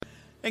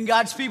And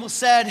God's people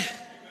said,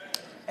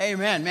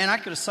 Amen. Man, I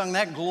could have sung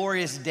that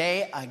glorious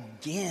day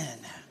again.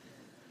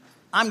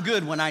 I'm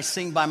good when I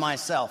sing by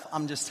myself.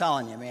 I'm just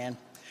telling you, man.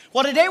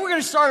 Well, today we're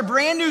going to start a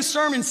brand new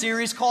sermon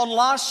series called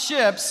Lost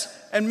Ships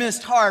and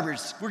Missed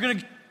Harbors. We're going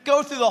to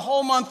go through the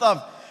whole month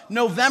of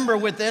November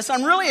with this.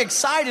 I'm really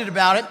excited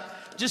about it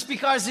just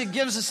because it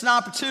gives us an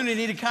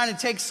opportunity to kind of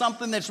take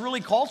something that's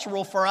really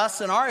cultural for us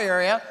in our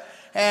area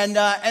and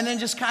then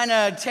just kind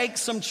of take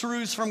some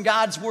truths from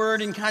God's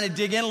Word and kind of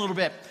dig in a little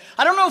bit.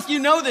 I don't know if you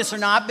know this or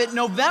not, but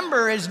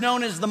November is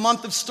known as the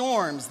month of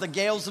storms. The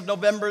gales of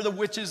November, the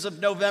witches of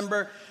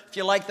November, if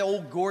you like the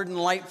old Gordon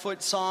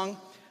Lightfoot song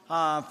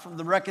from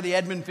the wreck of the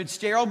Edmund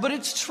Fitzgerald, but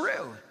it's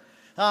true.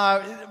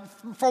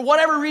 For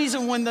whatever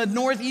reason, when the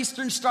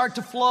northeasterns start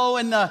to flow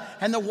and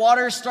the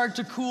waters start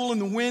to cool and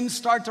the winds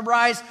start to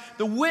rise,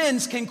 the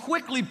winds can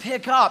quickly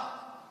pick up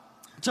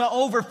to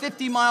over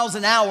 50 miles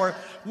an hour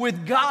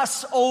with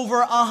gusts over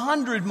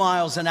 100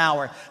 miles an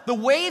hour. The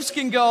waves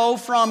can go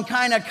from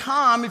kind of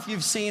calm, if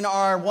you've seen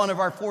one of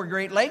our 4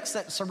 Great Lakes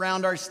that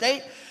surround our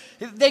state,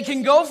 they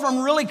can go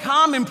from really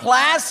calm and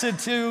placid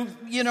to,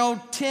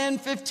 10,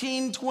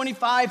 15,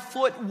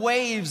 25-foot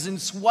waves and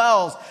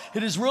swells.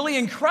 It is really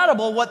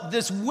incredible what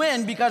this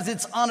wind, because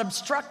it's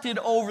unobstructed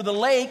over the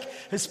lake,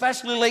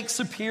 especially Lake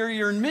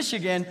Superior in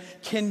Michigan,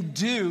 can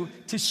do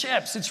to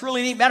ships. It's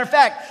really neat. Matter of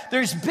fact,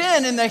 there's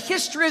been, in the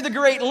history of the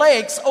Great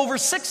Lakes, over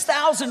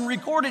 6,000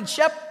 recorded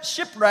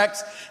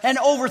shipwrecks, and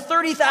over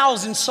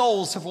 30,000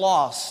 souls have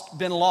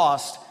been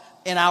lost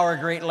in our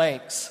Great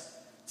Lakes.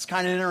 It's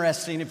kind of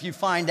interesting if you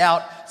find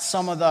out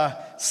some of the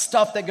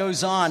stuff that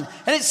goes on.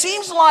 And it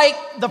seems like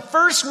the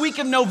first week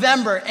of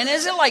November, and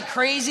isn't it like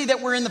crazy that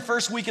we're in the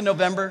first week of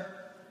November?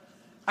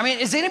 I mean,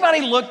 does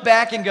anybody look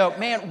back and go,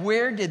 man,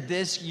 where did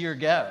this year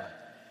go?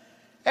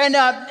 And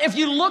if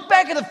you look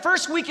back at the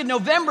first week of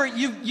November,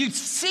 you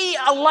see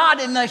a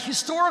lot in the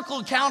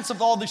historical accounts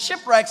of all the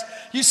shipwrecks.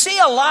 You see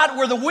a lot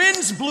where the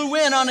winds blew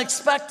in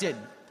unexpected.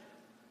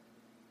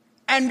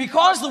 And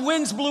because the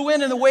winds blew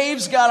in and the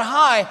waves got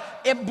high,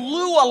 it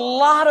blew a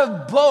lot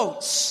of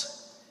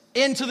boats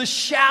into the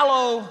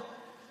shallow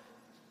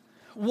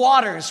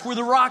waters where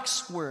the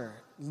rocks were.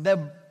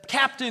 The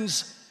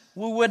captains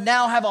would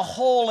now have a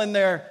hole in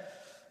their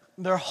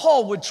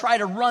hull, would try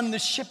to run the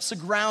ships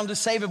aground to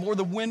save them, or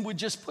the wind would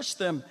just push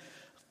them.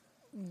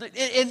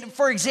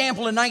 For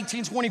example, in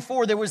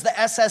 1924, there was the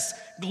SS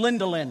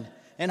Glendolen.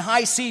 In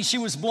high seas, she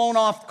was blown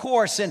off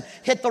course and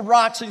hit the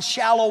rocks in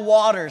shallow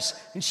waters,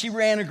 and she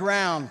ran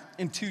aground,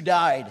 and 2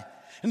 died.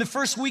 In the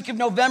first week of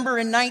November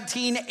in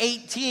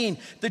 1918,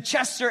 the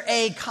Chester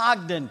A.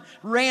 Cogden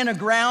ran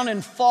aground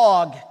in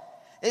fog.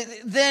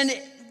 Then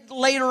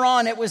later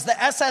on, it was the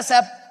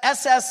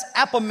SS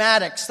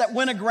Appomattox that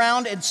went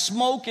aground in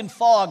smoke and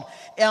fog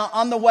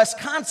on the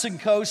Wisconsin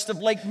coast of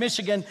Lake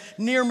Michigan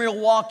near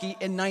Milwaukee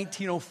in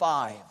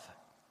 1905.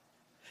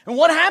 And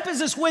what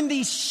happens is when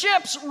these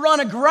ships run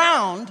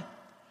aground,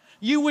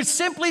 you would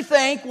simply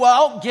think,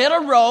 well, get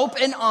a rope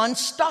and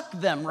unstuck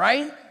them,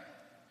 right?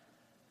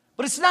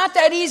 But it's not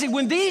that easy.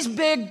 When these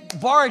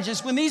big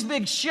barges, when these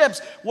big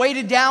ships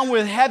weighted down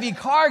with heavy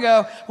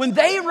cargo, when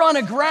they run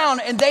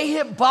aground and they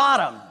hit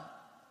bottom,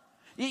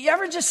 you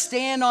ever just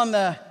stand on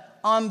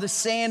the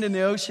sand in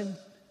the ocean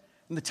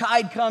and the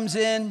tide comes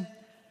in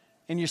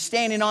and you're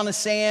standing on the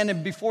sand,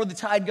 and before the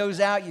tide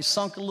goes out, you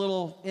sunk a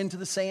little into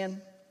the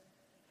sand?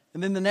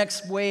 And then the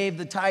next wave,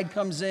 the tide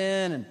comes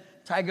in and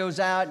tide goes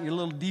out and you're a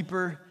little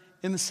deeper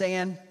in the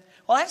sand.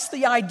 Well, that's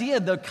the idea.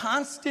 The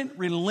constant,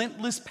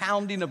 relentless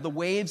pounding of the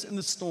waves and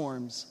the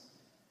storms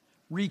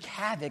wreak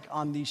havoc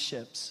on these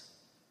ships.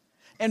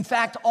 In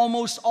fact,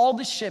 almost all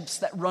the ships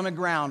that run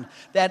aground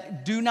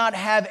that do not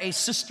have a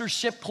sister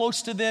ship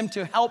close to them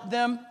to help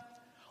them,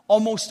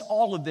 almost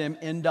all of them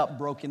end up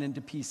broken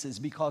into pieces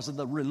because of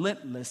the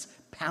relentless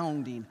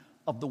pounding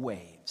of the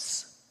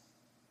waves.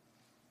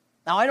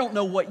 Now, I don't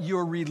know what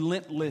your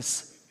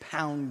relentless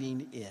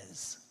pounding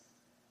is.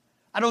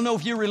 I don't know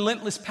if your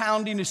relentless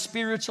pounding is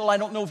spiritual. I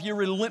don't know if your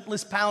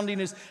relentless pounding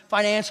is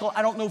financial.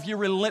 I don't know if your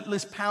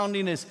relentless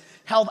pounding is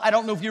health. I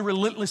don't know if your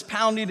relentless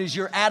pounding is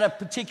you're at a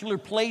particular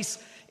place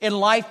in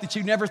life that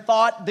you never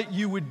thought that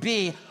you would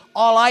be.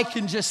 All I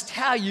can just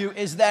tell you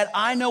is that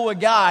I know a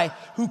guy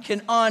who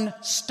can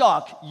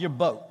unstuck your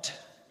boat.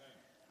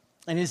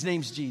 And his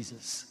name's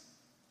Jesus.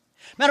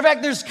 Matter of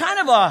fact, there's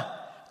kind of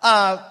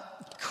a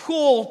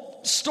cool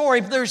story.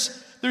 There's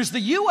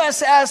the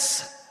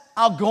USS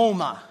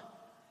Algoma.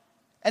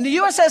 And the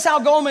USS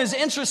Algoma is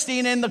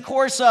interesting in the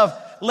course of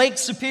Lake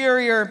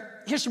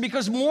Superior history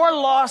because more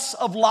loss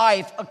of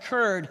life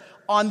occurred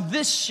on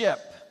this ship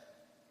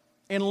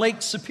in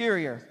Lake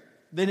Superior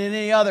than in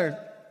any other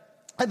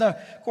in the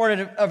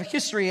course of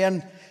history.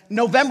 And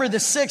November the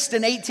 6th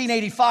in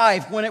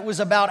 1885, when it was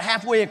about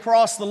halfway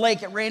across the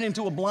lake, it ran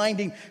into a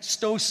blinding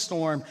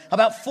snowstorm.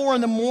 About 4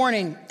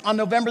 a.m. on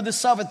November the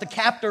 7th, the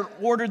captain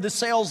ordered the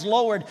sails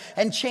lowered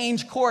and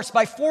changed course.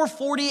 By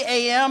 4:40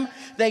 a.m.,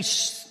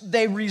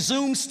 they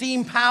resumed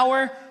steam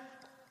power.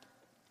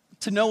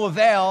 To no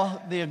avail,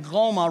 the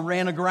Algoma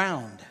ran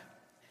aground.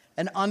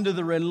 and under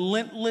the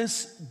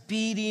relentless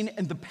beating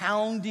and the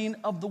pounding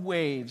of the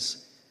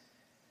waves,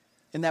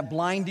 in that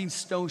blinding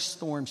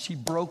snowstorm, she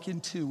broke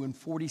in two and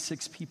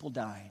 46 people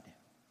died.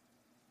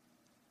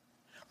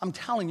 I'm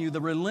telling you, the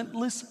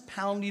relentless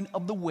pounding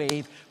of the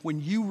wave,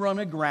 when you run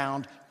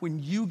aground,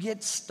 when you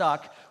get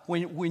stuck,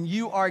 when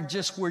you are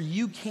just where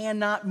you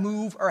cannot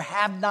move or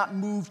have not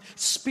moved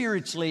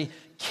spiritually,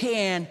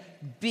 can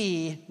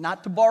be,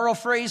 not to borrow a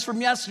phrase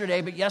from yesterday,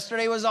 but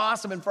yesterday was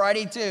awesome and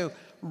Friday too,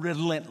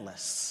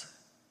 relentless.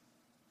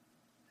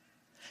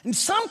 And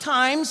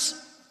sometimes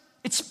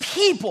it's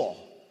people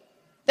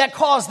that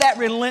cause that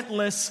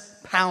relentless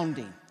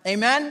pounding.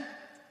 Amen?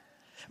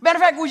 Matter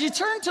of fact, would you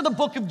turn to the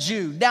book of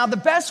Jude? Now, the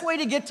best way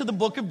to get to the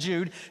book of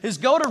Jude is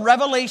go to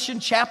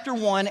Revelation chapter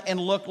 1 and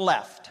look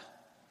left.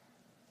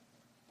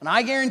 And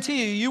I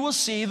guarantee you, you will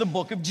see the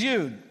book of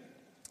Jude.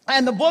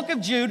 And the book of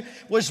Jude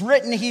was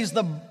written, he's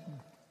the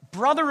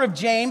brother of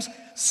James.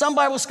 Some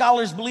Bible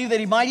scholars believe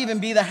that he might even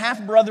be the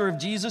half-brother of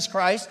Jesus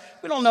Christ.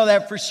 We don't know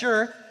that for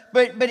sure.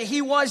 But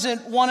he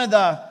wasn't one of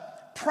the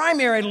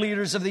primary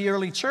leaders of the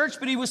early church,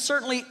 but he was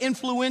certainly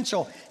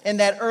influential in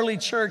that early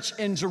church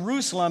in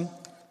Jerusalem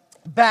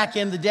back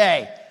in the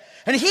day.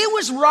 And he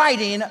was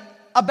writing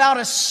about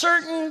a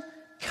certain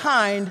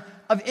kind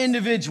of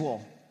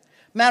individual.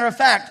 Matter of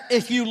fact,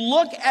 if you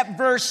look at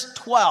verse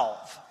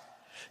 12,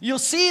 you'll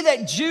see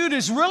that Jude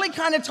is really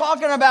kind of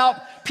talking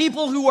about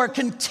people who are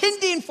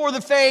contending for the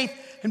faith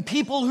and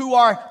people who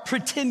are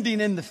pretending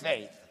in the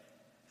faith.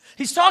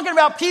 He's talking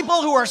about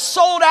people who are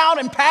sold out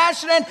and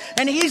passionate,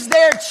 and he's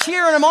there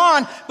cheering them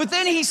on. But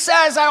then he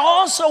says, I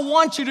also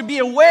want you to be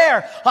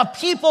aware of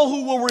people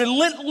who will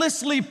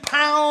relentlessly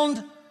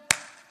pound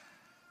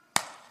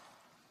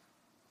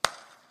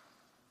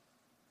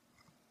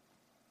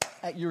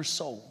at your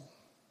soul.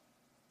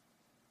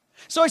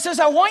 So he says,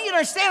 I want you to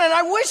understand, and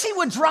I wish he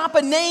would drop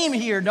a name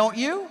here, don't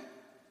you?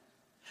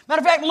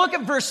 Matter of fact, look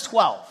at verse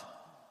 12.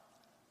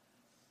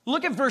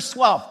 Look at verse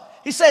 12.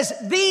 He says,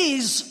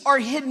 these are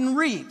hidden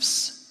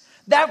reefs.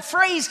 That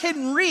phrase,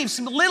 hidden reefs,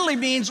 literally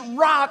means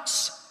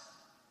rocks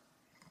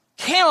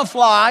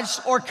camouflaged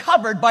or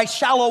covered by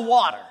shallow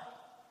water.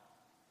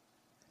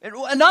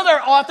 Another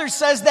author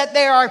says that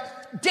they are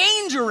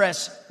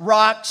dangerous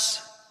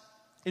rocks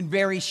in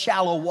very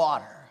shallow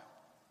water.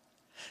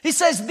 He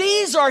says,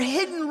 these are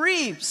hidden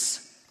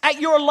reefs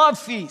at your love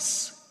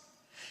feasts.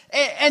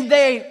 And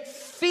they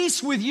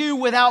feast with you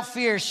without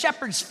fear.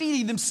 Shepherds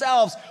feeding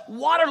themselves.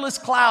 Waterless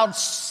clouds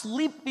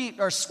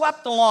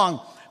swept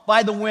along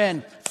by the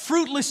wind.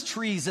 Fruitless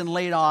trees in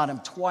late autumn,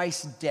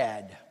 twice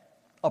dead,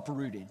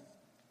 uprooted.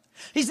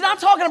 He's not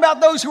talking about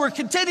those who are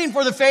contending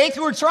for the faith,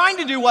 who are trying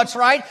to do what's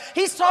right.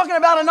 He's talking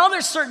about another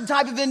certain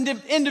type of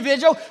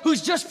individual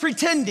who's just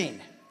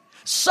pretending.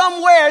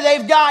 Somewhere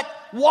they've got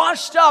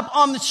washed up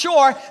on the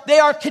shore. They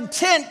are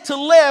content to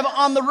live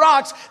on the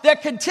rocks. They're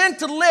content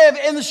to live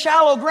in the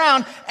shallow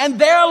ground, and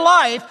their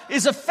life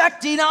is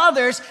affecting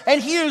others. And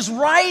he is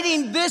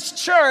writing this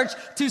church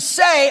to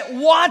say,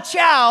 watch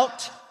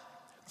out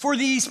for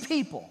these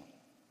people.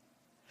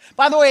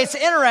 By the way, it's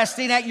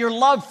interesting at your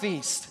love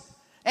feast,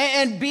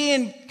 and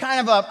being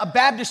kind of a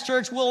Baptist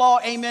church, we'll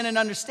all amen and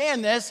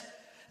understand this.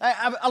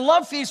 A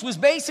love feast was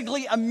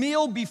basically a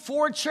meal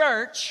before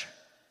church.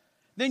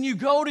 Then you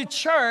go to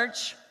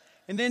church,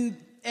 and then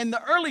in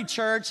the early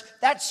church,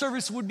 that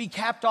service would be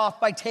capped off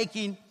by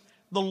taking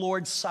the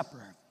Lord's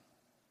Supper.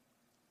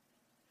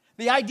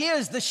 The idea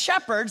is the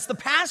shepherds, the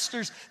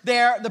pastors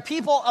there, the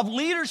people of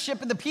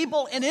leadership and the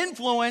people in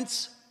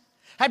influence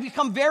had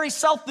become very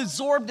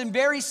self-absorbed and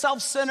very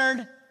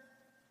self-centered.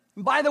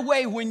 And by the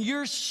way, when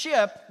your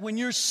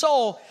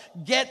soul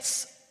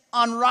gets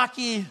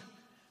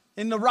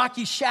in the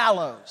rocky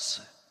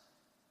shallows,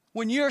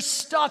 when you're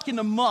stuck in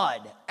the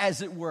mud,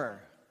 as it were,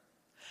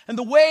 and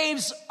the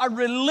waves are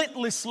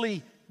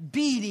relentlessly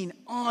beating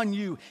on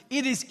you,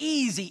 it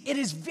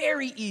is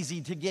very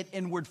easy to get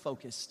inward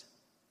focused.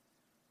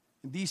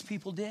 And these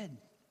people did.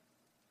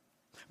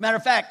 Matter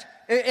of fact,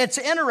 it's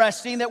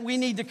interesting that we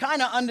need to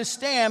kind of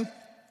understand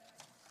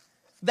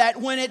that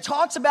when it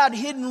talks about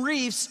hidden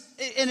reefs,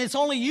 and it's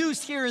only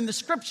used here in the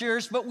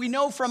scriptures, but we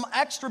know from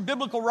extra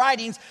biblical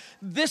writings,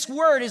 this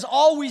word is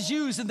always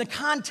used in the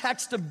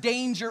context of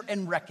danger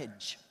and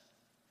wreckage.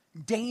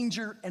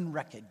 Danger and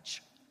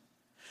wreckage.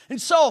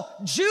 And so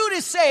Jude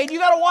is saying, you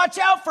got to watch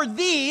out for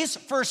these,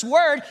 first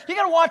word, you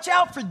got to watch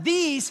out for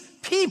these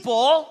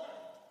people,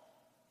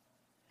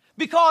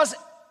 because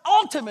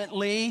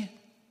ultimately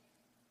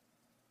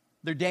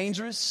they're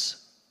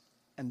dangerous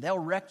and they'll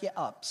wreck you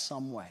up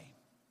some way.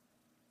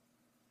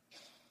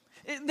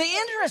 The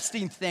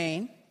interesting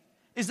thing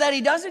is that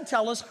he doesn't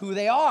tell us who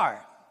they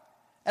are.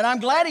 And I'm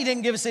glad he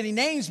didn't give us any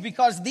names,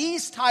 because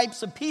these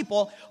types of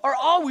people are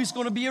always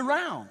going to be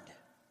around.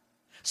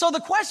 So the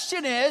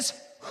question is,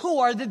 who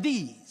are the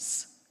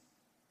these?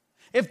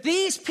 If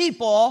these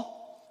people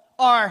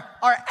are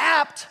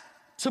apt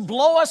to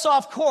blow us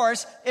off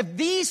course, if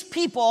these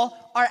people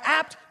are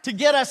apt to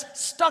get us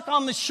stuck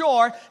on the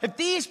shore, if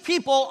these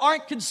people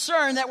aren't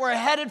concerned that we're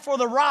headed for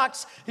the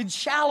rocks in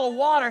shallow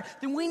water,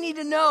 then we need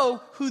to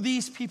know who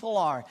these people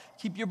are.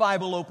 Keep your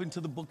Bible open to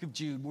the book of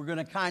Jude. I'm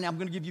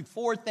going to give you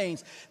 4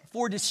 things,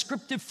 4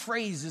 descriptive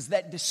phrases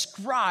that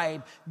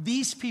describe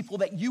these people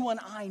that you and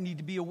I need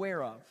to be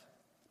aware of.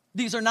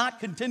 These are not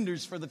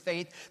contenders for the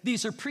faith.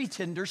 These are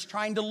pretenders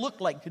trying to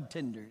look like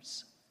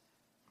contenders.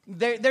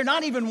 They're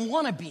not even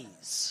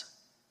wannabes.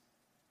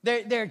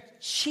 They're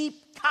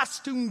cheap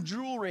costume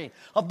jewelry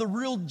of the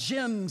real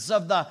gems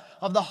of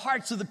the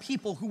hearts of the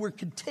people who were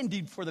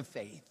contending for the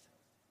faith.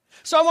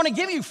 So I want to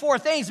give you 4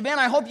 things. Man,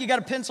 I hope you got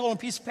a pencil and a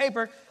piece of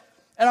paper,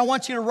 and I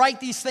want you to write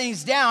these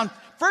things down.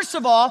 First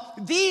of all,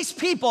 these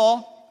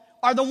people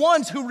are the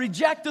ones who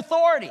reject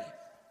authority.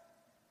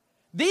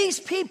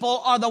 These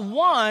people are the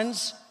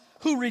ones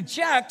who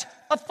reject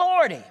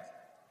authority.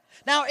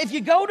 Now, if you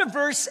go to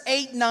verse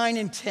 8, 9,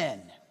 and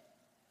 10,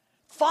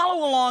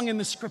 follow along in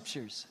the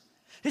scriptures.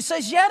 It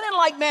says, yet in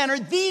like manner,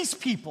 these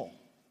people.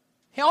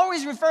 He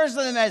always refers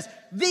to them as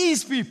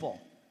these people,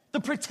 the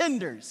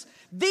pretenders.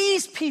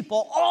 These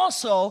people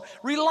also,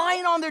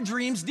 relying on their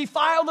dreams,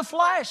 defile the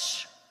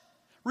flesh,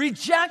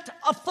 reject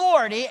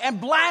authority, and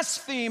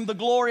blaspheme the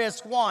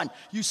glorious one.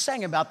 You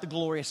sang about the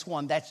glorious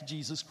one. That's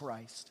Jesus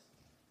Christ.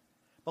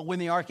 But when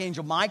the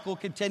archangel Michael,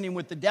 contending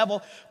with the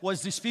devil,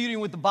 was disputing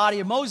with the body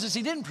of Moses,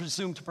 he didn't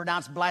presume to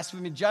pronounce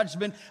blasphemy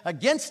judgment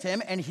against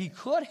him, and he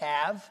could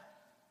have.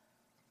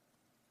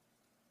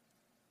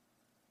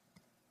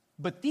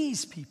 But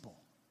these people,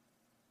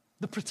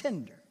 the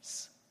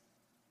pretenders,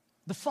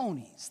 the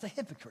phonies, the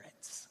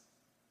hypocrites,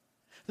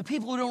 the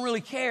people who don't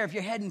really care if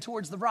you're heading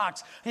towards the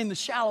rocks in the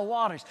shallow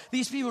waters,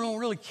 these people don't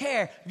really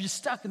care if you're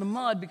stuck in the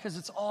mud because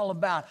it's all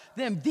about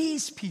them.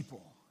 These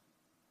people,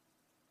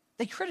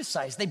 they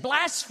criticize, they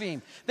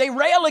blaspheme, they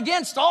rail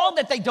against all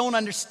that they don't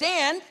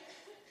understand,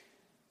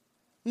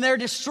 and they're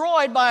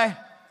destroyed by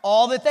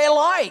all that they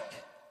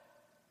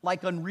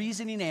like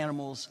unreasoning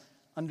animals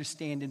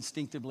understand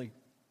instinctively.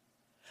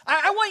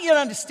 I want you to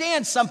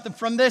understand something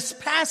from this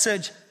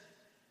passage,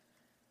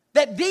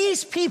 that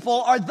these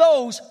people are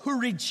those who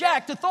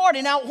reject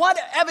authority. Now, what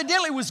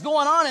evidently was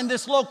going on in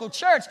this local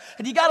church,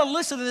 and you got to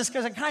listen to this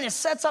because it kind of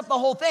sets up the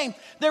whole thing.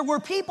 There were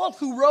people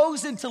who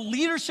rose into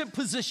leadership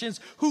positions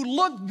who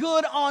looked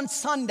good on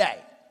Sunday,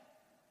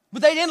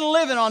 but they didn't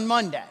live it on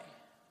Monday.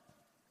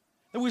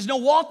 There was no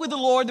walk with the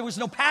Lord. There was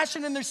no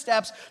passion in their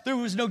steps. There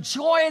was no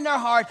joy in their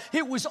heart.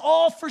 It was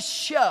all for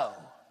show.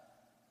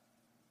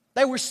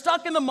 They were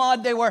stuck in the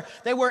mud. They were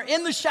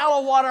in the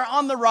shallow water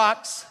on the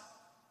rocks.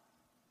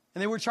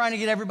 And they were trying to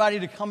get everybody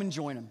to come and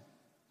join them.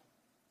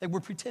 They were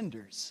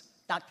pretenders,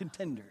 not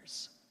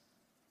contenders.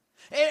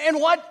 And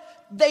what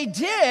they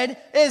did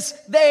is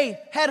they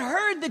had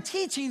heard the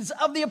teachings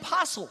of the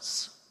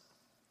apostles.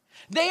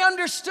 They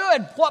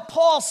understood what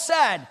Paul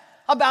said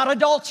about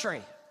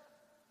adultery.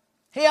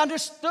 They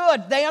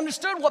understood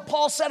what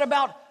Paul said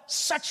about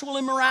sexual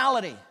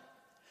immorality.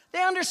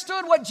 They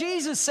understood what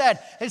Jesus said.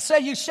 It said,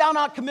 you shall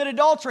not commit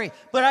adultery.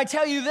 But I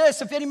tell you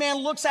this, if any man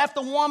looks after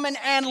a woman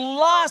and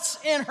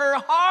lusts in her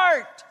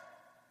heart,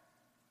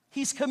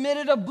 he's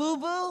committed a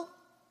boo-boo.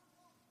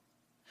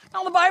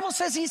 Now, the Bible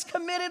says he's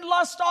committed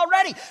lust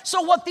already.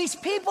 So what these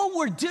people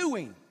were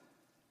doing,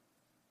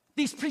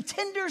 these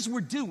pretenders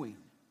were doing,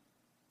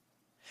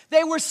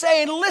 they were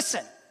saying,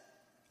 listen,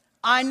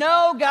 I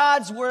know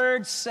God's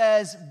word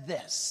says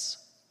this,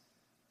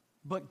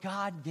 but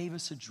God gave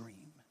us a dream.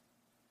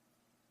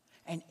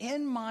 And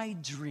in my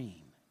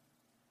dream,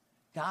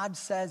 God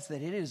says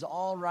that it is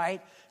all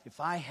right if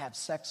I have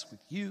sex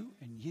with you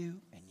and you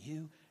and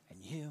you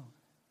and you.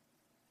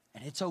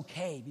 And it's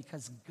okay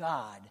because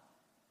God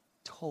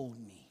told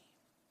me.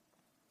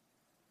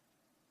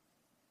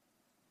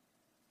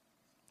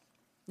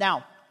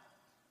 Now,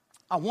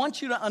 I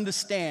want you to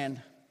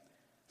understand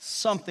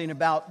something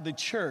about the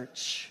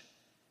church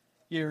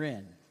you're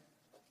in.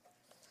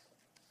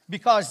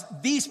 Because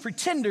these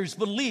pretenders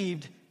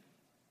believed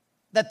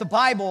that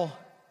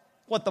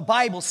what the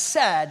Bible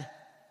said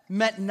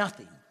meant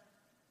nothing.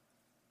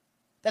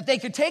 That they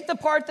could take the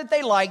part that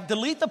they liked,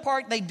 delete the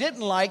part they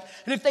didn't like,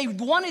 and if they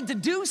wanted to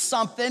do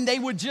something, they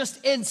would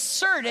just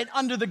insert it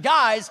under the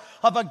guise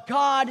of a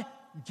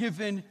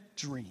God-given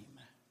dream.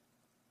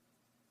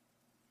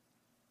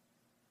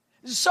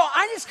 So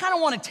I just kind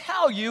of want to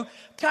tell you,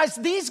 guys,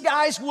 these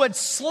guys would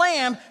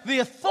slam the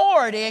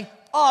authority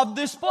of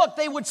this book.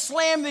 They would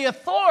slam the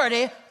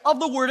authority of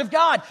the Word of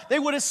God. They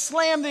would have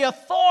slammed the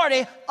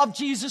authority of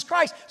Jesus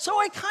Christ. So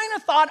I kind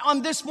of thought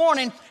on this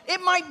morning, it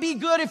might be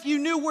good if you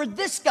knew where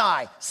this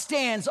guy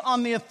stands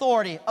on the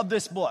authority of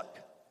this book.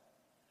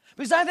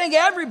 Because I think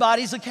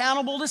everybody's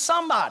accountable to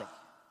somebody.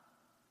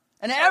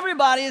 And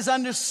everybody is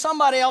under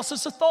somebody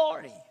else's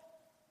authority.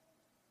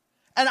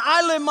 And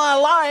I live my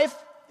life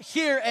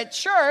here at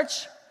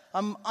church.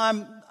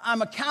 I'm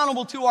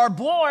accountable to our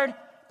board.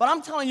 But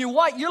I'm telling you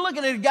what, you're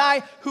looking at a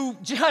guy who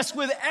just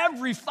with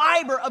every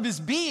fiber of his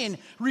being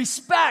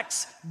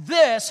respects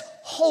this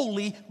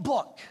holy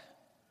book.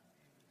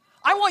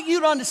 I want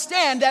you to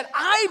understand that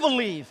I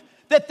believe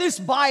that this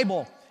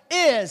Bible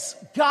is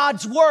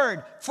God's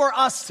word for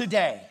us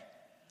today.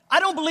 I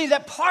don't believe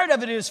that part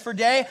of it is for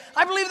today.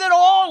 I believe that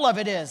all of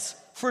it is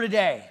for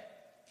today.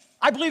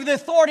 I believe the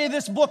authority of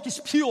this book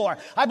is pure.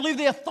 I believe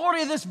the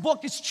authority of this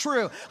book is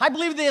true. I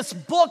believe this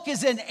book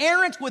is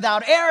inerrant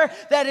without error,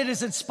 that it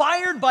is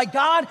inspired by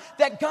God,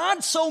 that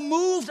God so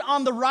moved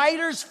on the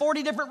writers,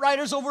 40 different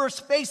writers over a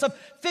space of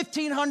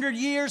 1,500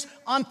 years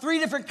on 3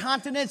 different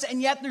continents,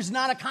 and yet there's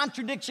not a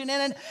contradiction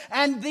in it.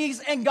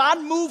 And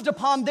God moved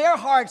upon their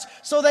hearts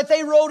so that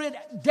they wrote it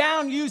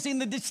down using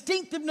the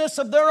distinctiveness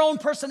of their own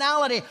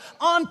personality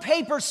on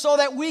paper so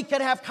that we could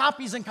have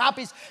copies and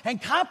copies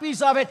and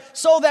copies of it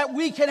so that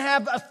we can have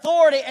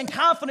authority and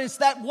confidence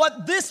that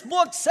what this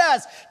book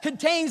says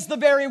contains the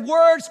very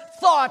words,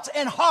 thoughts,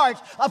 and heart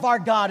of our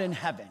God in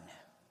heaven.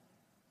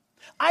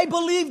 I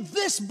believe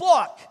this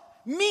book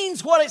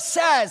means what it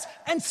says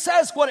and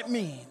says what it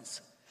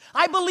means.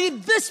 I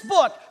believe this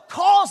book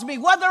calls me,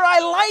 whether I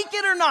like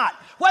it or not,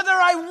 whether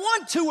I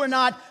want to or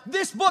not,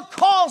 this book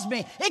calls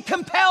me, it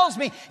compels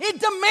me, it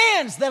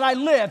demands that I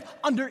live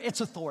under its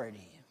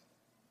authority.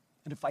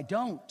 And if I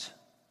don't,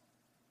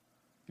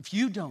 if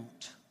you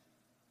don't,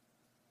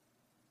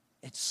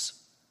 it's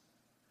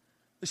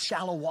the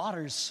shallow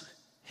waters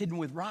hidden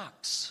with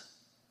rocks.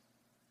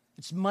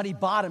 It's muddy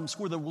bottoms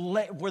where the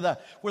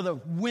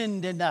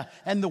wind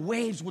and the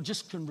waves will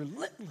just can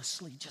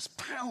relentlessly just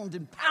pound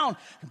and pound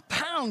and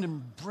pound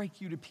and break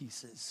you to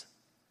pieces.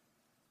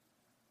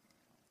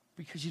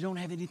 Because you don't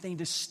have anything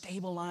to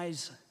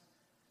stabilize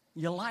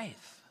your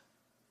life.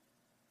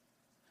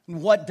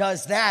 And what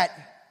does that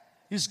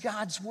is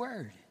God's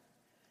word.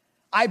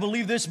 I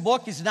believe this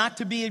book is not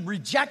to be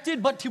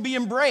rejected, but to be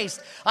embraced.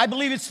 I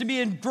believe it's to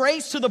be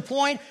embraced to the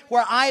point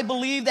where I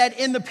believe that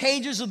in the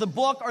pages of the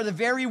book are the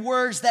very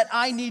words that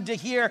I need to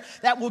hear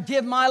that will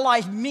give my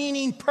life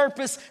meaning,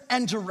 purpose,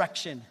 and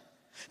direction.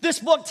 This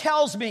book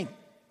tells me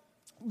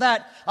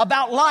that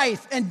about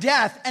life and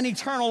death and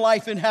eternal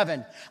life in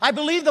heaven. I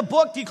believe the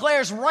book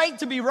declares right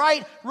to be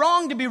right,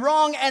 wrong to be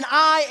wrong, and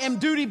I am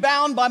duty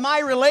bound by my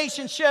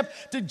relationship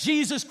to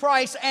Jesus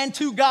Christ and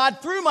to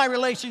God through my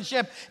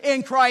relationship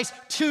in Christ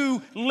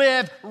to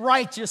live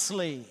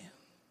righteously.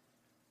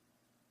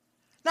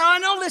 Now, I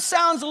know this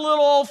sounds a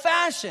little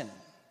old-fashioned,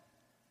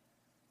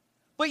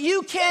 but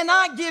you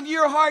cannot give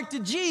your heart to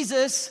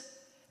Jesus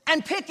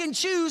and pick and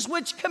choose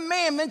which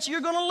commandments you're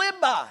going to live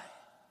by.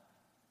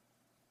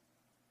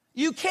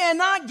 You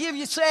cannot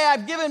say,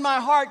 I've given my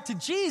heart to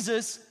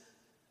Jesus,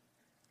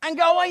 and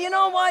go, well, you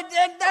know what,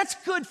 that's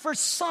good for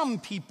some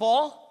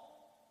people.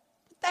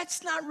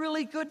 That's not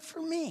really good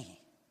for me.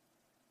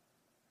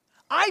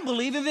 I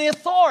believe in the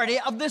authority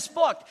of this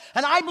book.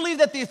 And I believe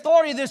that the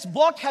authority of this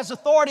book has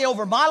authority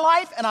over my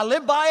life, and I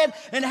live by it,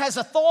 and it has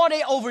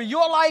authority over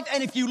your life.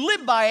 And if you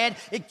live by it,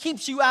 it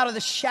keeps you out of the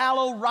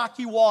shallow,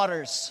 rocky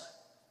waters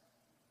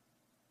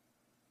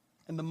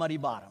and the muddy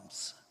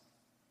bottoms.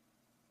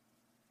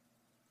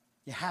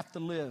 You have to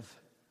live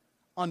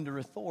under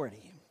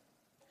authority.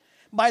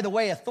 By the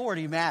way,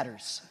 authority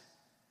matters.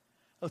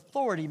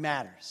 Authority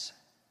matters.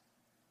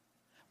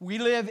 We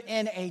live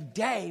in a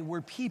day where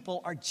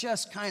people are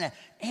just kind of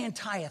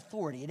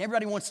anti-authority, and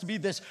everybody wants to be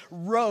this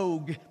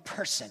rogue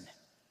person.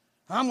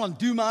 I'm going to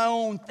do my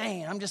own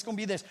thing. I'm just going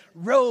to be this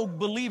rogue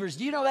believers.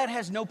 Do you know that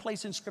has no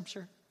place in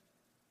Scripture?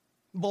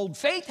 Bold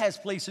faith has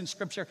place in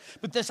Scripture,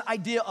 but this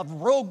idea of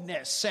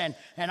rogueness and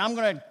I'm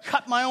going to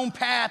cut my own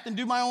path and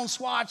do my own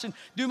swatch and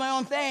do my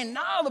own thing.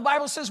 No, the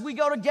Bible says we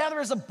go together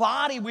as a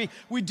body.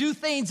 We do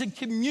things in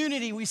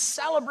community. We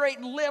celebrate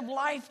and live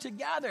life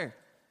together.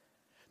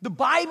 The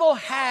Bible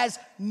has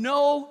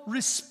no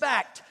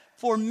respect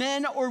for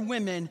men or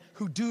women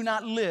who do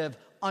not live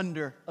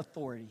under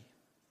authority.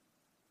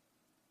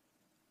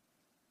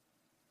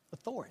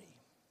 Authority.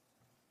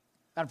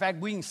 Matter of fact,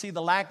 we can see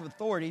the lack of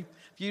authority.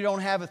 If you don't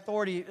have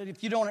authority,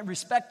 if you don't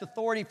respect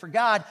authority for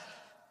God,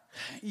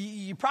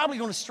 you're probably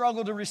going to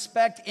struggle to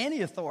respect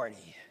any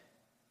authority.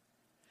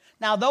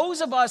 Now, those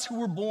of us who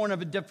were born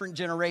of a different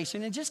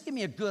generation, and just give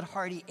me a good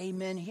hearty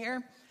amen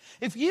here.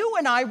 If you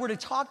and I were to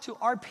talk to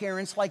our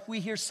parents like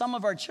we hear some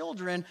of our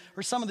children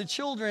or some of the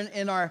children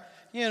in our,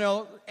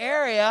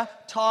 area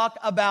talk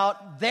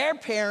about their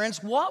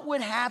parents, what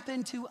would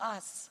happen to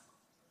us?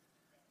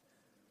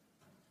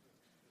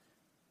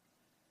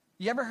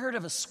 You ever heard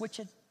of a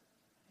switching?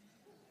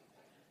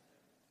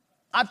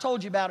 I've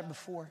told you about it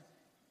before.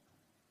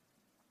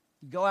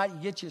 You go out, you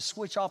get you a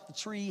switch off the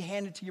tree,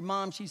 hand it to your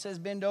mom. She says,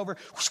 bend over.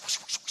 Whoosh, whoosh,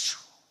 whoosh, whoosh.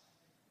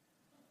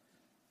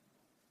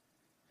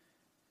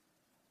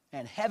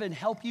 And heaven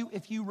help you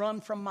if you run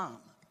from mom.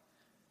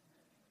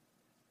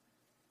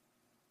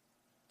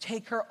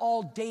 Take her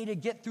all day to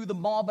get through the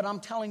mall, but I'm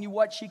telling you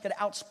what, she could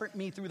outsprint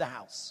me through the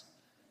house.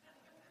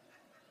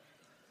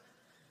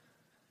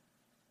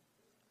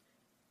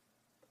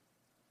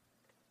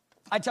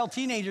 I tell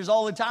teenagers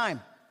all the time,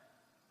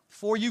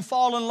 before you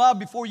fall in love,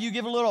 before you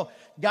give a little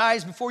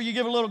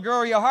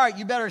girl your heart,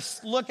 you better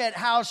look at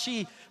how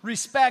she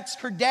respects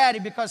her daddy,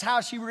 because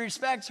how she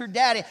respects her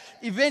daddy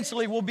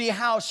eventually will be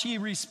how she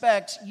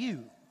respects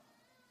you.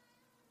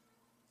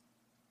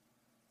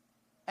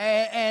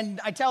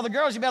 And I tell the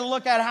girls, you better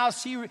look at how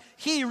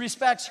he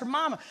respects her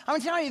mama. I'm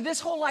telling you,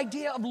 this whole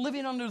idea of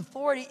living under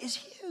authority is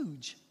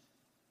huge.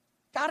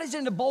 God is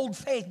into bold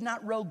faith,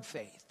 not rogue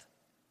faith.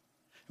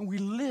 And we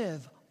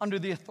live under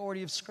the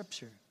authority of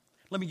Scripture.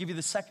 Let me give you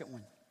the second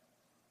one.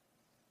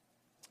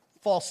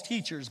 False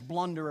teachers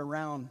blunder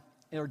around,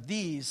 or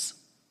these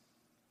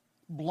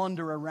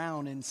blunder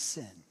around in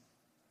sin.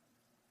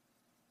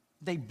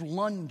 They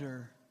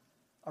blunder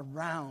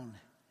around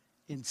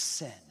in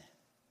sin.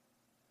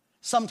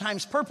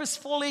 Sometimes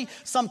purposefully,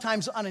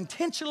 sometimes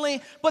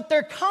unintentionally, but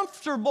they're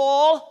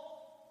comfortable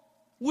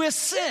with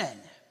sin.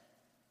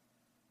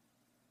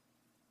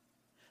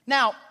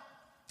 Now,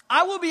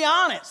 I will be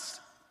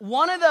honest,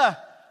 one of the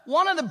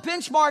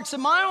benchmarks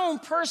in my own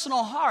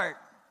personal heart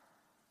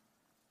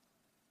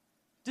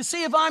to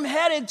see if I'm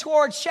headed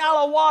towards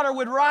shallow water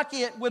with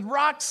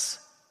rocks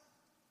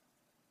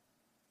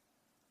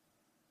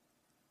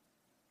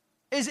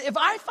is if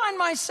I find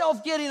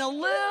myself getting a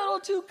little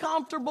too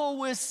comfortable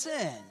with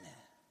sin.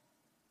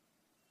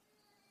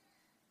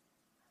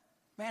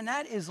 Man,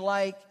 that is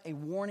like a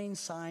warning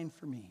sign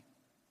for me.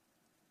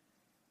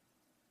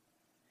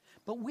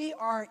 But we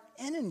are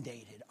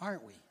inundated,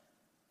 aren't we?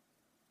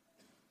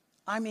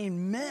 I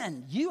mean,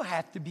 men, you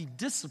have to be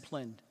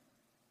disciplined.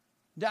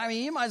 I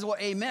mean, you might as well,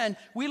 amen.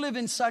 We live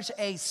in such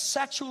a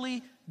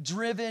sexually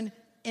driven,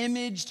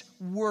 imaged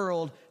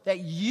world that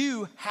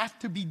you have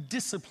to be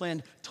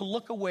disciplined to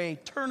look away,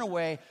 turn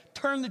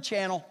the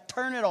channel,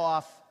 turn it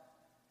off,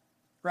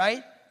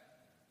 right?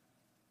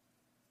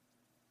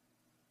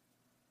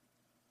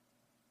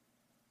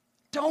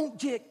 Don't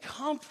get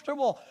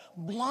comfortable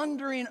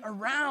blundering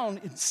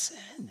around in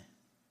sin.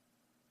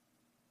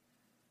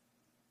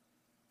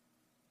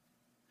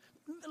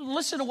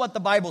 Listen to what the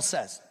Bible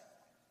says.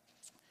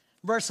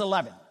 Verse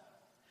 11.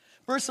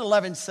 Verse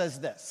 11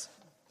 says this.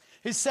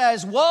 It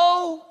says,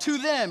 woe to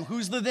them.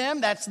 Who's the them?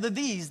 That's the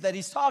these that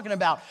he's talking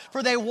about.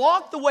 For they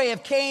walked the way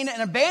of Cain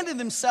and abandoned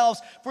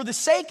themselves for the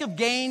sake of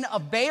gain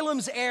of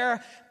Balaam's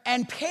error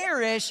and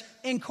perish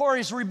in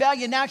Korah's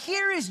rebellion. Now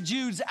here is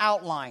Jude's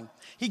outline.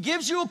 He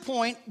gives you a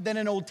point, then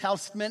an Old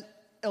Testament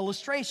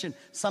illustration,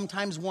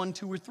 sometimes 1,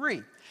 2, or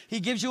 3. He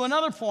gives you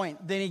another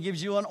point, then he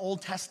gives you an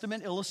Old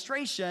Testament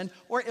illustration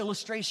or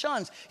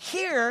illustrations.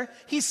 Here,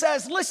 he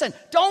says, listen,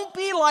 don't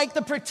be like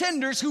the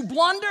pretenders who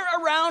blunder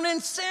around in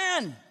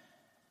sin.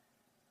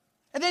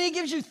 And then he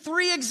gives you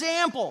 3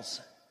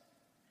 examples.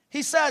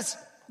 He says,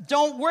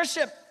 don't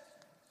worship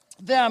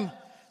them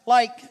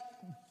like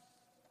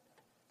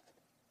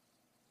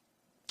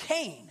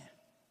Cain.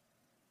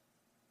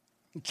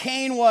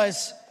 Cain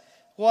was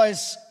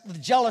the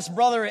jealous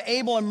brother of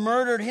Abel and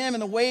murdered him,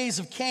 and the ways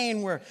of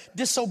Cain were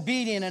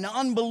disobedient and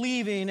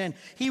unbelieving, and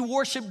he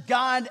worshiped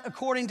God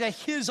according to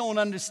his own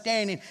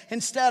understanding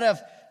instead of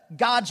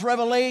God's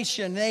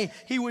revelation.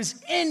 He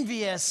was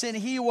envious, and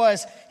he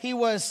was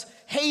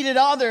hated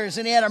others,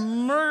 and he had a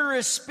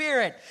murderous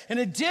spirit. In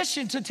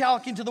addition to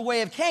talking to the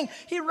way of Cain,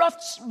 he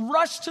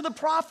rushed to the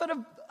prophet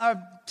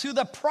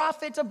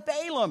of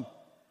Balaam.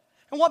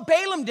 And what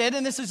Balaam did,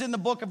 and this is in the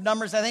book of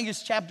Numbers, I think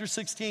it's chapter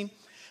 16,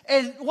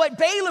 and what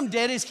Balaam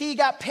did is he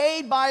got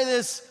paid by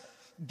this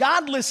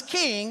godless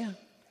king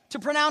to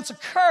pronounce a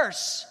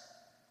curse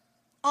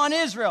on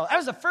Israel. That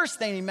was the first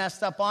thing he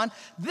messed up on.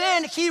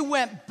 Then he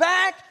went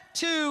back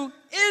to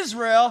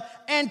Israel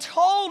and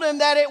told him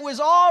that it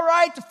was all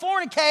right to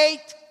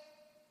fornicate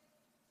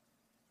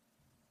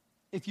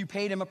if you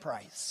paid him a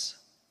price.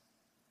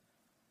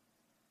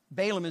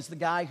 Balaam is the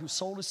guy who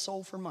sold his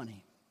soul for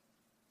money,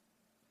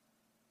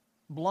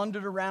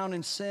 blundered around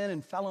in sin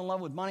and fell in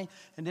love with money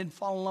and didn't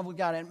fall in love with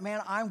God. And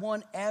man, I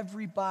want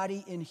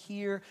everybody in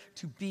here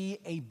to be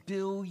a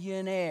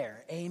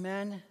billionaire.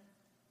 Amen?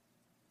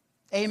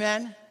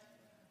 Amen?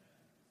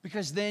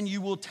 Because then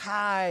you will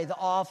tithe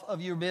off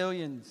of your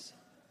billions.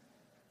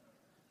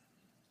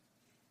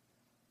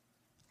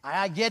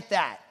 I get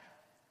that.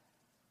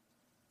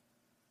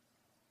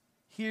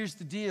 Here's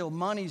the deal.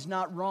 Money's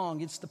not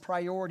wrong. It's the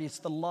priority. It's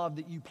the love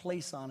that you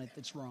place on it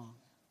that's wrong.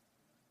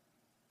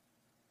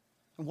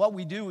 And what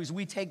we do is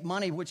we take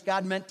money, which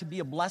God meant to be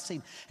a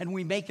blessing, and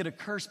we make it a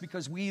curse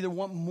because we either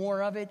want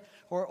more of it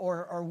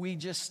or we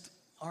just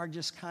are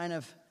just kind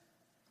of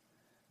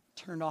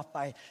turned off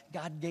by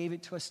God gave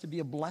it to us to be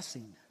a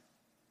blessing.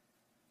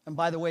 And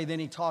by the way, then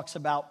he talks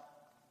about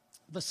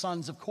the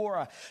sons of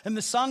Korah. And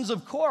the sons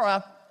of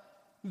Korah,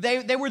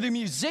 they were the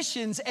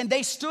musicians, and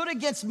they stood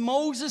against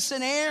Moses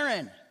and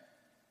Aaron.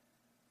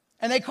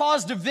 And they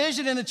caused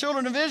division in the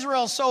children of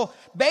Israel. So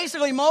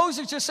basically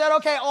Moses just said,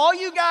 okay, all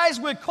you guys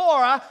with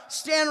Korah,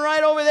 stand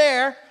right over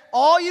there.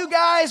 All you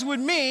guys with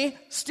me,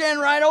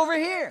 stand right over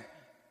here.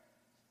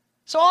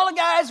 So all the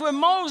guys with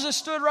Moses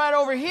stood right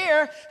over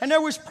here, and there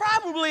was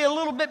probably a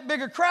little bit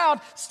bigger crowd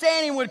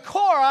standing with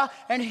Korah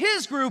and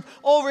his group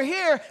over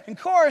here. And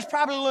Korah's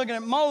probably looking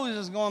at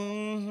Moses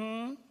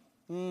going,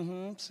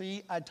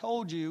 see, I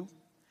told you.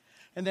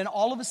 And then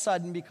all of a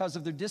sudden, because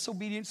of their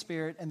disobedient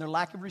spirit and their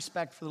lack of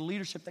respect for the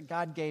leadership that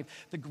God gave,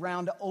 the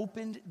ground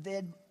opened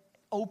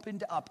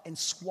up and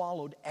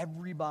swallowed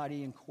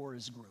everybody in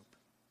Korah's group.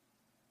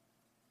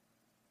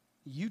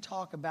 You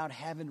talk about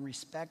having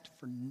respect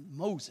for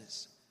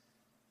Moses.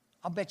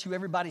 I'll bet you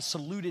everybody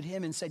saluted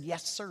him and said,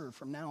 yes, sir,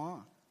 from now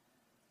on.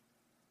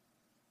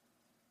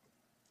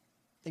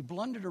 They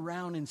blundered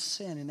around in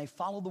sin, and they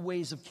followed the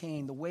ways of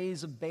Cain, the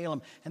ways of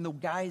Balaam, and the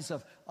guys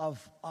of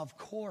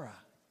Korah.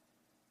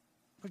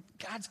 But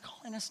God's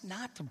calling us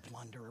not to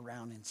blunder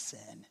around in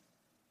sin.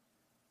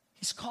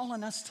 He's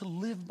calling us to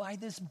live by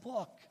this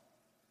book.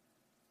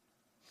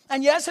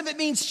 And yes, if it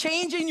means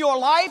changing your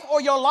life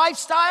or your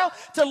lifestyle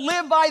to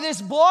live by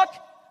this book,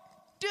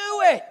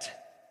 do it.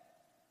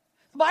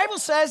 The Bible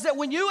says that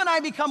when you and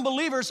I become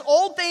believers,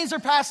 old things are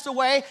passed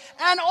away,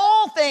 and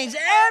all things,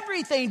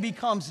 everything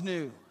becomes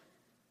new.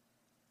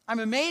 I'm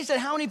amazed at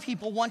how many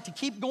people want to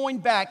keep going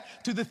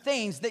back to the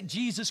things that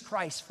Jesus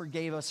Christ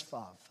forgave us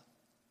of.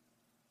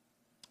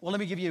 Well, let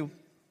me give you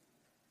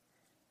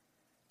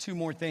two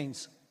more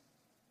things.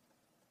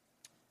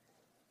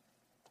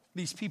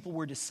 These people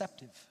were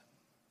deceptive.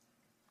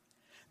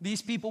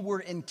 These people were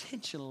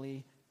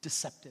intentionally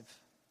deceptive.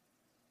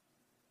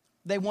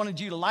 They wanted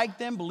you to like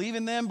them, believe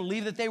in them,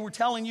 believe that they were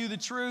telling you the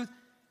truth.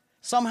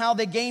 Somehow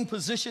they gained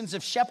positions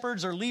of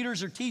shepherds or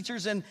leaders or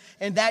teachers in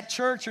that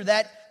church or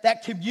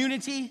that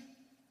community,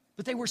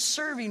 but they were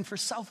serving for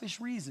selfish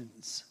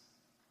reasons.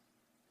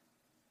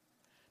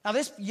 Now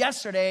this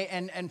yesterday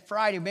and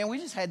Friday, man, we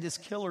just had this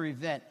killer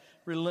event,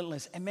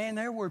 Relentless. And man,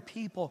 there were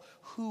people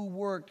who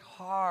worked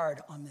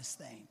hard on this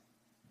thing,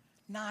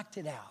 knocked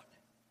it out.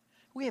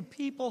 We have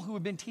people who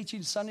have been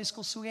teaching Sunday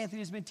school. Sue Anthony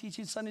has been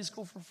teaching Sunday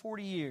school for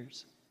 40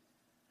 years.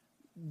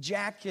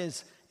 Jack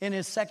is in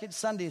his second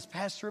Sunday as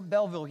pastor at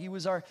Belleville. He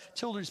was our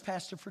children's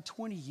pastor for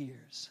 20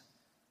 years.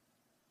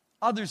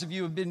 Others of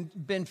you have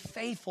been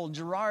faithful.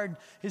 Gerard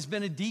has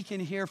been a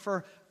deacon here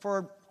for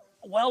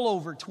well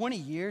over 20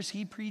 years.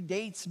 He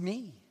predates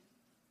me.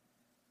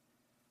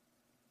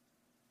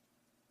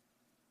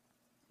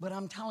 But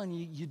I'm telling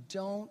you, you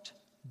don't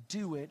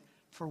do it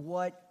for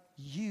what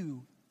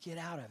you get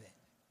out of it.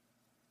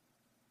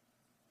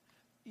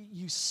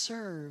 You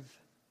serve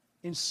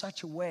in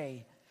such a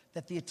way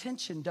that the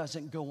attention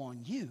doesn't go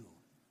on you,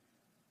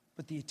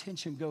 but the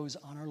attention goes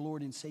on our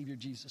Lord and Savior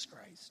Jesus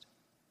Christ.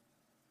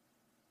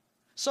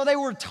 So they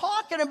were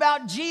talking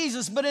about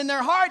Jesus, but in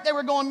their heart they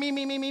were going,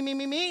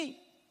 me.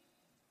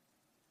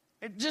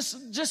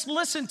 Just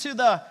listen to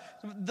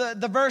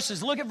the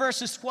verses. Look at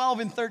verses 12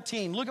 and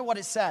 13. Look at what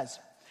it says.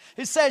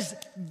 It says,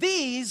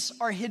 these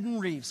are hidden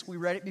reefs. We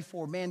read it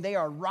before. Man, they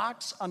are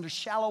rocks under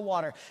shallow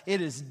water.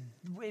 It is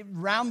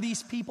around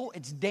these people.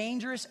 It's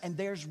dangerous, and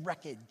there's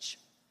wreckage.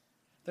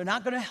 They're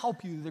not going to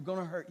help you. They're going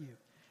to hurt you.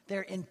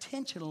 They're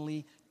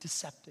intentionally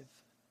deceptive.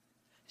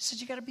 He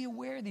says you got to be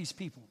aware of these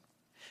people.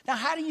 Now,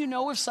 how do you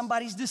know if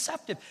somebody's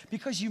deceptive?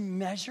 Because you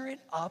measure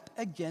it up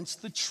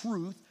against the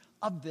truth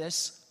of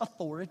this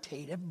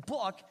authoritative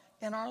book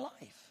in our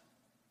life.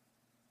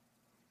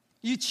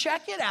 You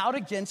check it out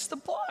against the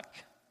book.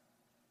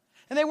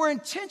 And they were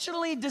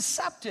intentionally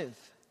deceptive.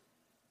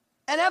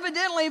 And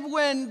evidently,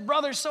 when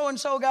brother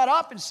so-and-so got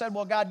up and said,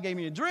 well, God gave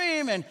me a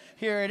dream, and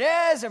here it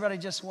is, everybody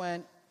just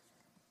went.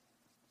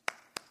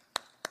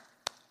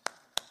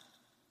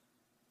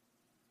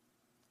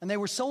 And they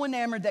were so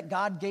enamored that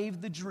God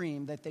gave the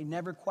dream that they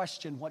never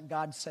questioned what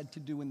God said to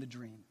do in the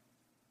dream.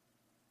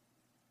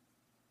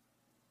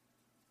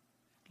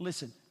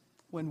 Listen,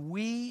 when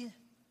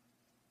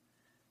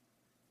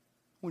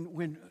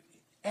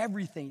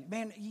everything,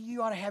 man,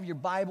 you ought to have your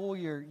Bible,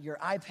 your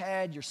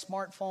iPad, your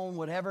smartphone,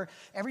 whatever.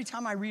 Every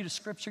time I read a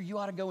scripture, you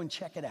ought to go and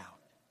check it out.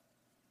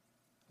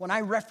 When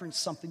I reference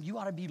something, you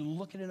ought to be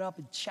looking it up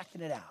and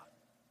checking it out.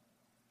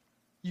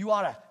 You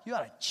ought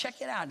to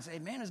check it out and say,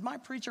 man, is my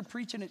preacher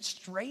preaching it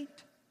straight?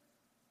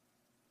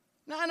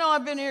 Now, I know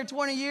I've been here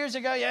 20 years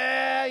ago.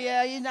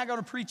 Yeah, he's not going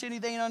to preach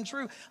anything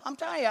untrue. I'm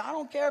telling you, I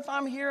don't care if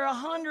I'm here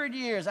 100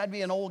 years. I'd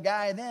be an old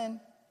guy then.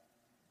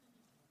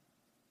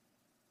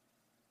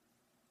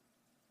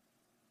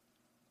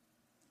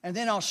 And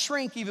then I'll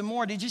shrink even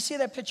more. Did you see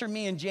that picture of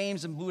me and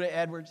James and Buddha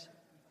Edwards?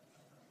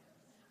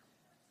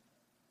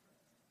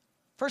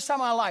 First time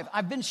in my life.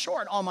 I've been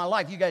short all my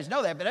life. You guys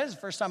know that, but that is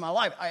the first time in my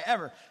life I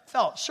ever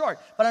felt short.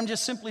 But I'm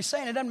just simply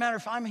saying, it doesn't matter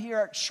if I'm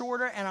here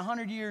shorter and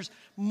 100 years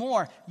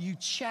more. You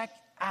check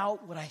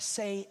out what I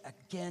say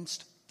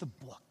against the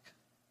book.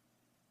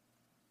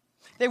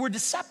 They were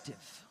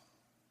deceptive.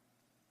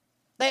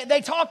 They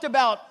talked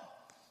about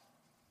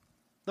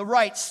the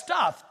right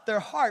stuff. Their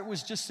heart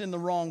was just in the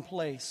wrong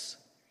place.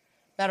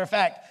 Matter of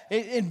fact,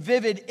 in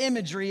vivid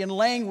imagery and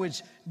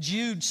language,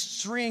 Jude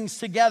strings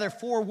together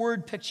 4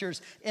 word pictures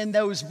in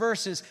those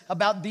verses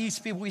about these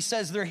people. He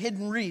says they're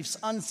hidden reefs,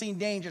 unseen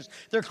dangers.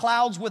 They're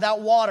clouds without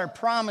water,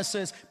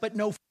 promises, but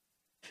no fruit.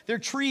 They're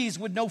trees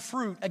with no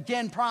fruit,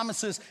 again,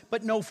 promises,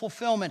 but no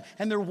fulfillment.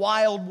 And they're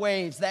wild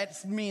waves.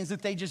 That means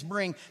that they just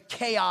bring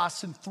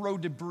chaos and throw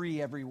debris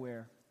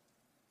everywhere.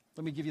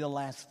 Let me give you the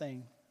last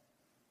thing.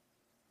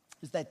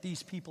 is that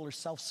these people are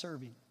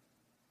self-serving.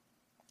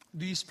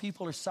 These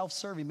people are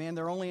self-serving, man.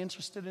 They're only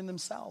interested in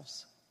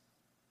themselves.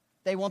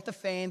 They want the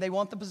fame, they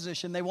want the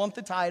position, they want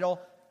the title,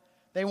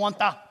 they want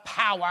the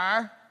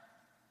power.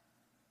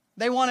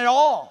 They want it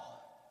all,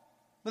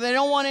 but they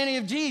don't want any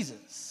of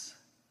Jesus.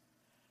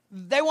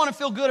 They want to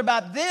feel good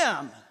about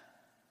them.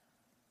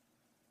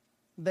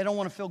 They don't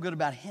want to feel good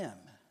about him.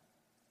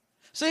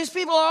 So these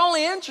people are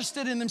only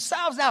interested in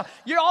themselves. Now,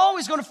 you're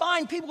always going to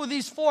find people with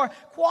these four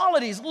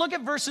qualities. Look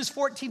at verses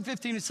 14,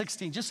 15, and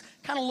 16. Just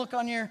kind of look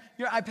on your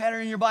iPad or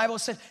in your Bible.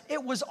 It says,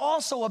 it was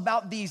also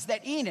about these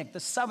that Enoch,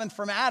 the seventh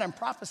from Adam,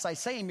 prophesied,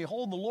 saying,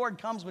 behold, the Lord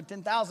comes with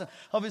 10,000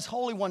 of his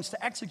holy ones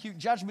to execute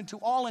judgment to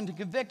all and to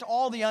convict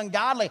all the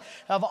ungodly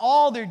of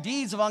all their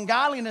deeds of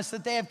ungodliness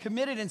that they have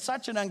committed in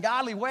such an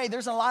ungodly way.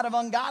 There's a lot of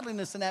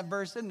ungodliness in that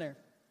verse, isn't there?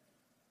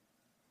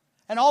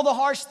 And all the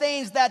harsh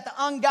things that the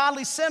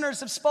ungodly sinners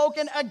have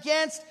spoken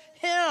against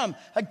him.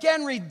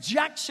 Again,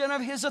 rejection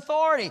of his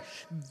authority.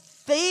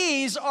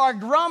 These are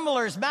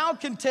grumblers,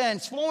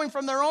 malcontents, flowing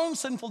from their own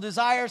sinful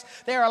desires.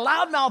 They are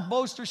loudmouth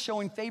boasters,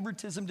 showing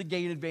favoritism to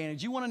gain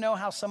advantage. You want to know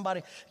how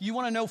somebody, you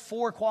want to know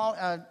four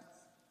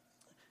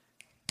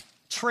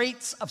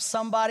traits of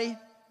somebody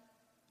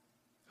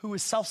who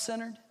is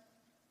self-centered,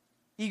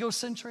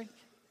 egocentric?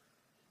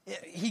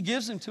 He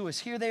gives them to us.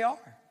 Here they are.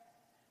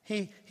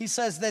 He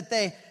says that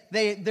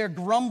they're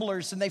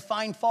grumblers and they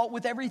find fault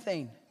with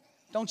everything.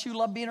 Don't you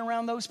love being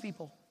around those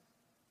people?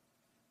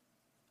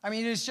 I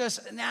mean, it's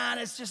just,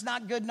 it's just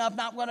not good enough,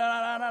 not what,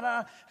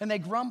 and they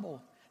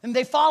grumble. And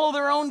they follow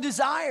their own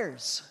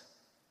desires.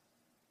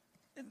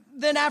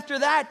 Then after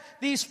that,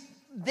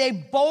 they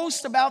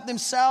boast about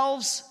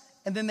themselves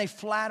and then they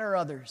flatter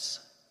others.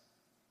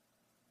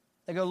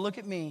 They go, look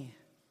at me.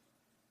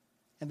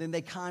 And then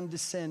they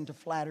condescend to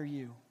flatter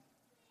you.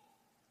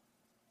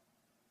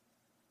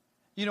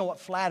 You know what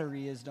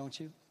flattery is, don't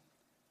you?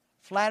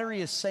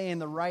 Flattery is saying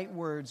the right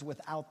words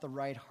without the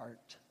right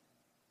heart.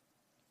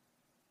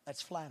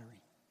 That's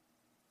flattery.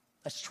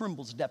 That's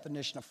Trimble's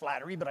definition of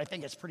flattery, but I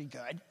think it's pretty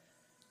good.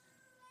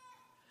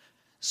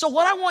 So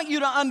what I want you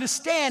to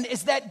understand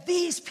is that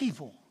these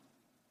people,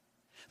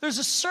 there's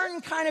a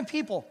certain kind of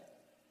people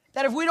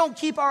that if we don't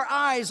keep our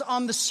eyes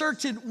on the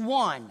certain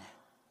one,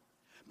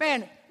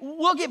 man,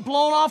 we'll get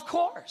blown off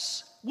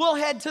course. We'll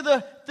head to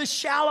the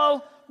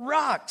shallow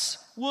rocks.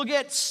 We'll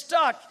get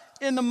stuck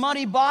in the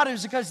muddy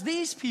bottoms because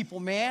these people,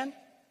 man,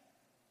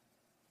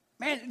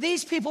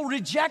 these people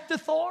reject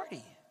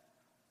authority.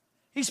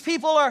 These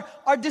people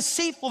are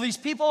deceitful. These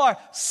people are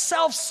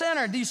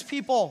self-centered. These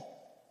people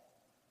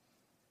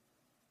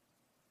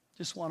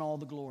just want all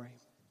the glory.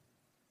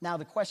 Now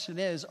the question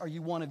is, are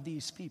you one of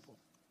these people?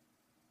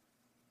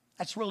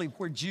 That's really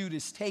where Jude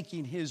is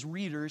taking his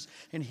readers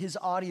and his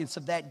audience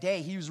of that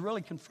day. He was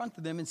really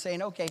confronting them and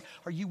saying, okay,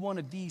 are you one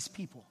of these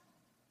people?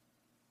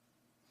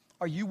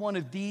 Are you one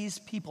of these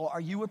people?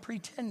 Are you a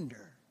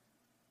pretender?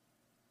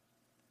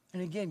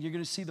 And again, you're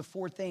going to see the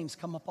four things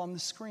come up on the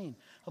screen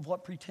of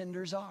what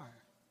pretenders are.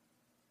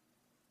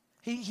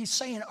 He's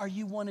saying, are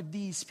you one of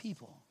these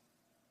people?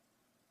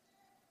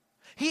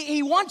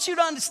 He wants you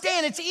to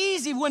understand it's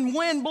easy when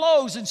wind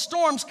blows and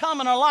storms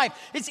come in our life.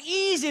 It's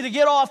easy to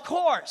get off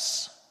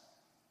course.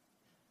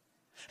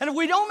 And if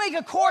we don't make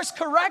a course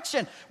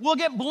correction, we'll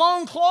get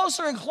blown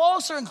closer and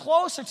closer and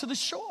closer to the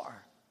shore.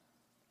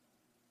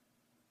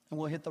 And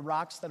we'll hit the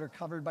rocks that are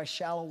covered by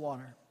shallow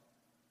water.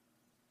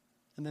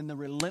 And then the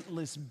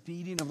relentless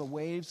beating of the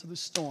waves of the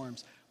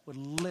storms would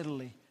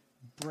literally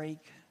break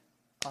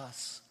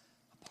us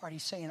apart.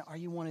 He's saying, are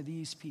you one of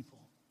these people?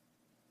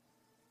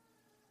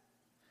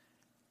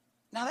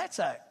 Now that's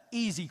an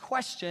easy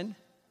question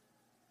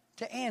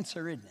to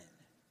answer, isn't it?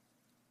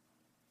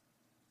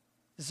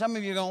 Some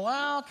of you are going,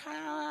 well,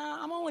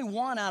 I'm only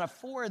one out of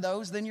four of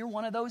those. Then you're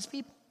one of those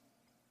people.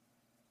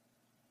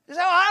 You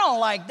say, oh, I don't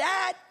like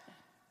that.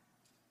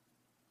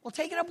 Well,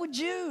 take it up with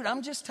Jude.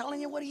 I'm just telling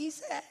you what he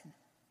said.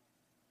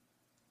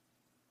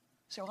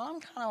 So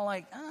I'm kind of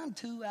like, I'm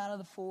 2 out of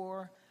the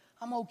 4.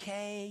 I'm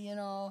okay, you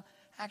know.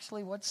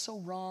 Actually, what's so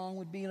wrong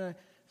with being a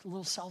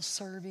little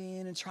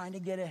self-serving and trying to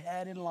get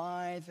ahead in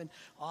life and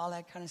all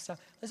that kind of stuff?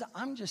 Listen,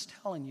 I'm just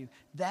telling you,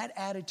 that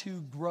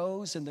attitude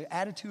grows, and the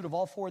attitude of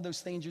all four of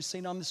those things you're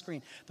seeing on the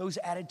screen, those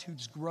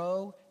attitudes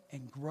grow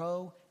and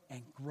grow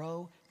and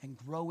grow and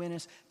grow in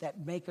us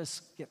that make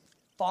us get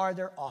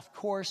farther off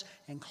course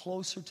and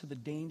closer to the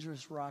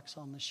dangerous rocks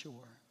on the shore.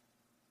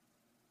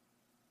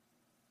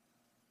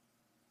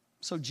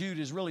 So Jude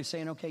is really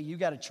saying, okay, you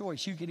got a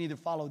choice. You can either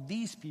follow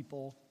these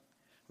people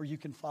or you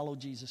can follow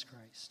Jesus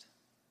Christ.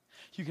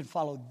 You can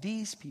follow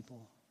these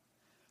people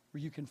or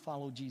you can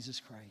follow Jesus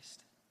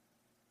Christ.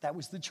 That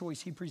was the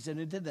choice he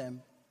presented to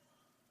them,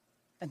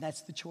 and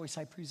that's the choice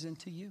I present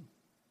to you.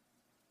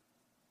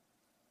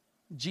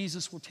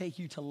 Jesus will take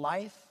you to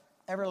life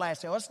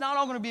everlasting. Well, it's not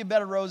all going to be a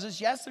bed of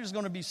roses. Yes, there's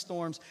going to be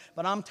storms,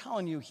 but I'm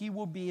telling you, he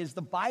will be, as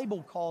the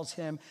Bible calls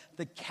him,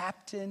 the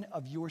captain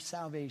of your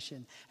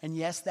salvation. And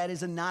yes, that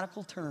is a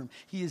nautical term.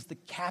 He is the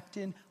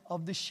captain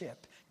of the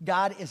ship.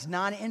 God is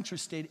not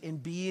interested in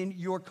being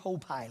your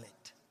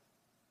co-pilot.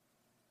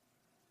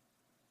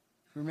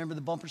 Remember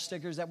the bumper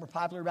stickers that were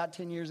popular about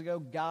 10 years ago?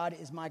 God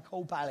is my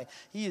co-pilot.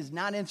 He is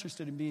not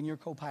interested in being your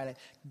co-pilot.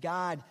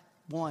 God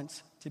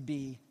wants to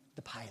be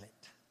the pilot.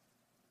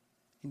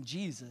 And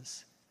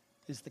Jesus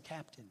is the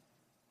captain.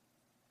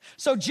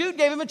 So Jude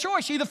gave him a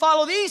choice. You either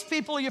follow these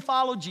people or you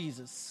follow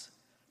Jesus.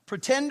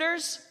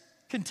 Pretenders,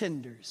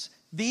 contenders.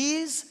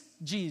 These,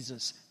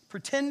 Jesus.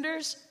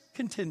 Pretenders,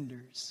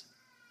 contenders.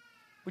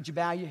 Would you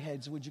bow your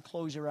heads? Would you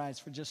close your eyes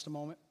for just a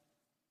moment?